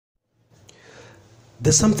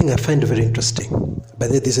There's something I find very interesting. By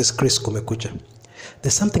the way, this is Chris Kumekucha.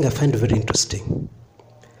 There's something I find very interesting.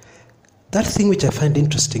 That thing which I find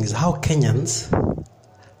interesting is how Kenyans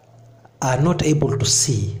are not able to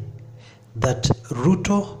see that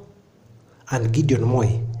Ruto and Gideon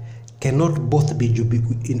Moi cannot both be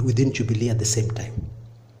within Jubilee at the same time.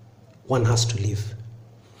 One has to leave.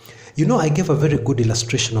 You know, I gave a very good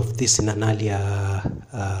illustration of this in an earlier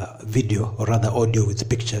video, or rather audio with the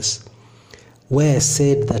pictures, where I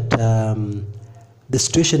said that the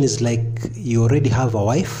situation is like you already have a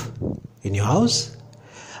wife in your house,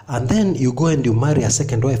 and then you go and you marry a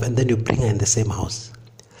second wife, and then you bring her in the same house.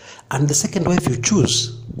 And the second wife you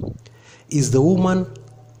choose is the woman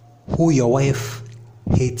who your wife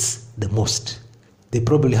hates the most. They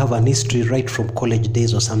probably have an history right from college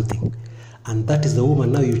days or something. And that is the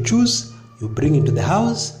woman now you choose, you bring into the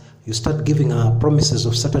house, you start giving her promises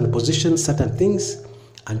of certain positions, certain things,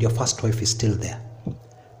 and your first wife is still there.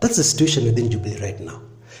 That's the situation within Jubilee right now.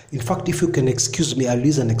 In fact, if you can excuse me, I'll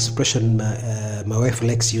use an expression my wife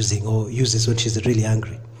likes using or uses when she's really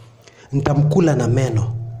angry. Ntamkula na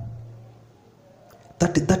meno.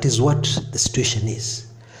 That is what the situation is.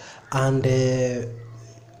 And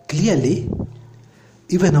clearly,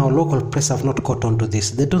 even our local press have not caught on to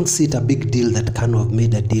this. They don't see it a big deal that Kanu have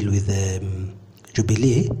made a deal with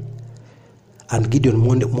Jubilee, and Gideon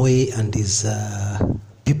Moi and his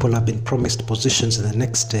people have been promised positions in the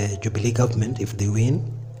next Jubilee government if they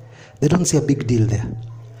win. They don't see a big deal there.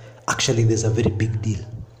 Actually, there's a very big deal.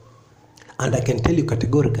 And I can tell you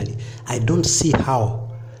categorically, I don't see how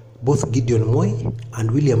both Gideon Moi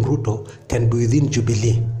and William Ruto can be within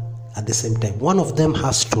Jubilee at the same time. One of them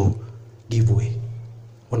has to give way.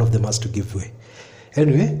 One of them has to give way.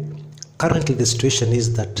 Anyway, currently the situation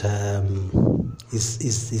is that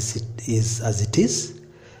is as it is.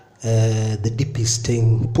 The DP is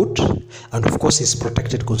staying put, and of course he's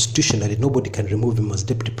protected constitutionally. Nobody can remove him as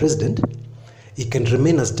deputy president. He can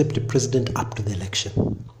remain as deputy president up to the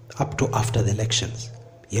election, up to after the elections.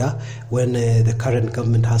 Yeah, when the current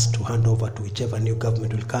government has to hand over to whichever new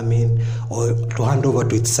government will come in, or to hand over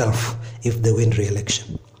to itself if they win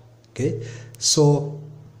re-election. Okay, so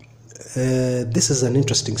this is an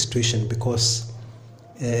interesting situation because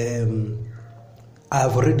I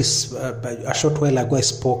have already, a short while ago, I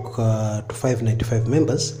spoke to 595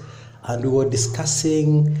 members, and we were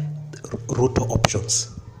discussing Ruto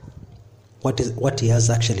options. What he has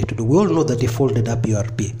actually to do. We all know that he folded up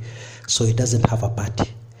URP, so he doesn't have a party.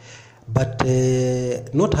 But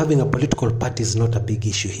not having a political party is not a big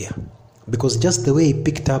issue here, because just the way he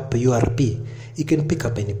picked up URP, he can pick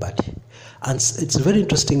up any party. And it's very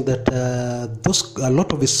interesting that a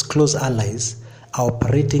lot of his close allies are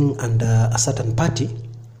operating under a certain party.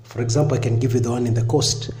 For example, I can give you the one in the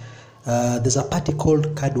coast. There's a party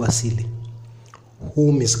called Kadwasili,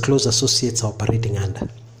 whom his close associates are operating under.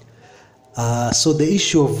 So the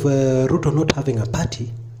issue of Ruto not having a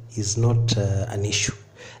party is not an issue.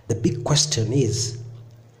 The big question is,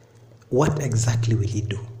 what exactly will he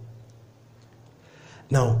do?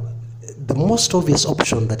 Now, the most obvious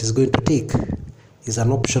option that is going to take is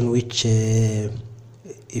an option which,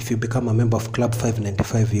 if you become a member of Club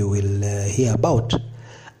 595, you will hear about,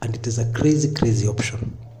 and it is a crazy, crazy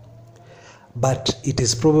option. But it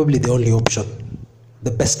is probably the only option,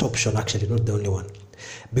 the best option actually, not the only one.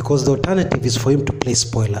 Because the alternative is for him to play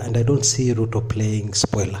spoiler, and I don't see Ruto playing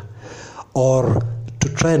spoiler. Or to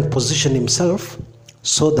try and position himself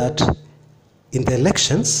so that in the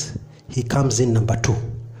elections, he comes in number 2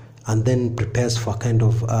 and then prepares for a kind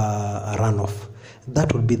of a runoff.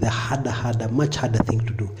 That would be the much harder thing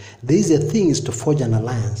to do. The easier thing is to forge an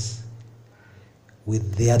alliance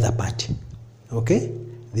with the other party. Okay?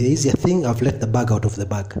 The easier thing, I've let the bag out of the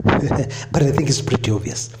bag. But I think it's pretty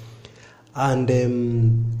obvious. And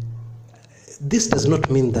this does not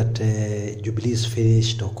mean that Jubilee is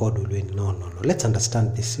finished or God will win. No. Let's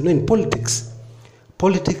understand this. You know, in politics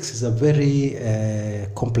is a very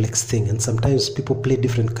complex thing, and sometimes people play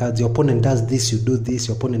different cards. Your opponent does this, you do this,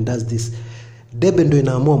 your opponent does this. Debe ndo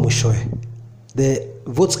inaamua mwishowe. The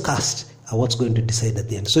votes cast are what's going to decide at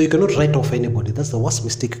the end. So you cannot write off anybody. That's the worst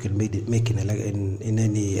mistake you can make in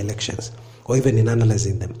any elections, or even in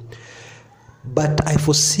analyzing them. But I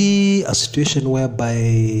foresee a situation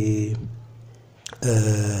whereby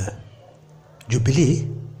Jubilee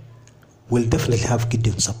will definitely have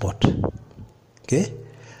Gideon's support. Okay?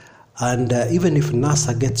 And even if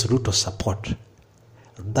NASA gets Ruto's support,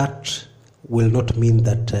 that will not mean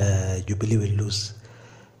that Jubilee will lose.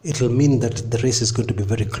 It will mean that the race is going to be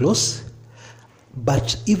very close.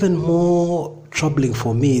 But even more troubling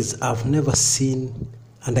for me is I've never seen,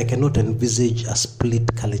 and I cannot envisage, a split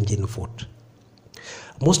Kalenjin vote.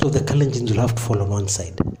 most of the Kalenjins will have to fall on one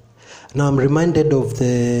side. Now I'm reminded of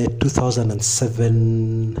the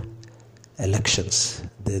 2007 elections,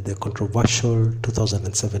 the controversial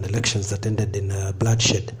 2007 elections that ended in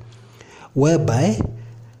bloodshed, whereby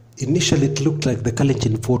initially it looked like the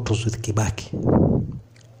Kalenjin vote was with Kibaki.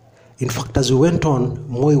 In fact, as we went on,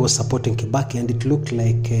 Moi was supporting Kibaki, and it looked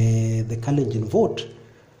like the Kalenjin vote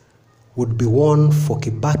would be won for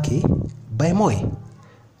Kibaki by Moi.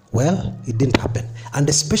 Well, it didn't happen. And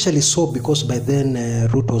especially so because by then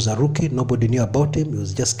Ruto was a rookie. Nobody knew about him. He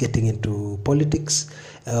was just getting into politics,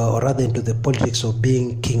 or rather into the politics of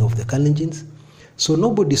being king of the Kalenjins. So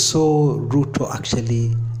nobody saw Ruto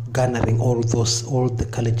actually garnering all the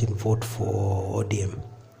Kalenjin vote for ODM.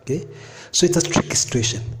 Okay? So it's a tricky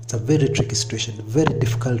situation. It's a very tricky situation, very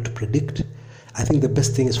difficult to predict. I think the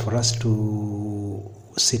best thing is for us to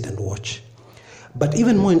sit and watch. But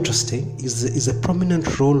even more interesting is a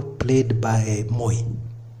prominent role played by Moi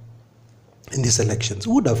in these elections.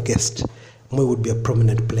 Who would have guessed Moi would be a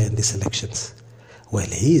prominent player in these elections? Well,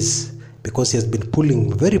 he is, because he has been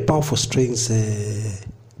pulling very powerful strings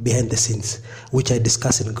behind the scenes, which I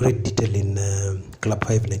discuss in great detail in Club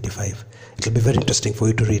 595. It will be very interesting for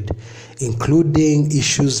you to read, including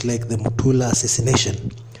issues like the Mutula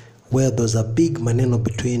assassination, where there's a big maneno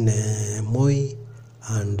between Moi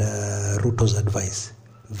and Ruto's advice.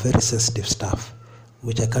 Very sensitive stuff,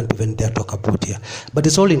 which I can't even dare talk about here. But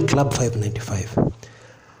it's all in Club 595.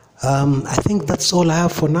 I think that's all I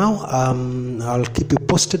have for now. I'll keep you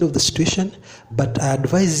posted of the situation, but I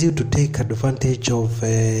advise you to take advantage of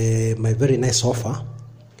my very nice offer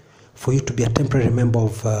for you to be a temporary member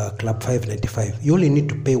of Club 595. You only need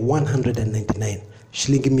to pay 199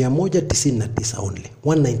 shilingi 199 only,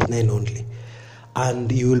 199 only,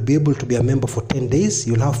 and you will be able to be a member for 10 days.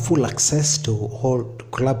 You'll have full access to all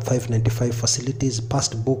Club 595 facilities,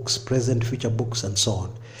 past books, present, future books, and so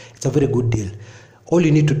on. It's a very good deal. All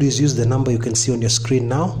you need to do is use the number you can see on your screen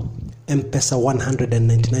now, M-Pesa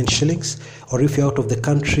 199 shillings, or if you're out of the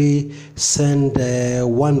country, send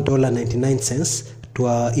 $1.99 to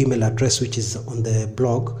our email address, which is on the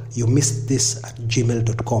blog,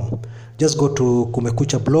 youmissedthis@gmail.com. Just go to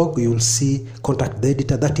Kumekucha blog, you will see contact the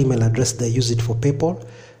editor, that email address there, use it for PayPal,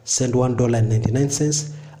 send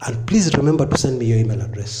 $1.99, and please remember to send me your email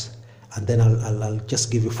address, and then I'll just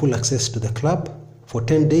give you full access to the club. For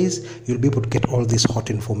 10 days, you'll be able to get all this hot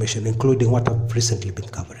information, including what I've recently been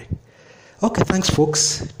covering. Okay, thanks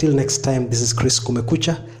folks. Till next time, this is Chris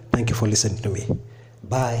Kumekucha. Thank you for listening to me.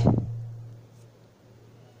 Bye.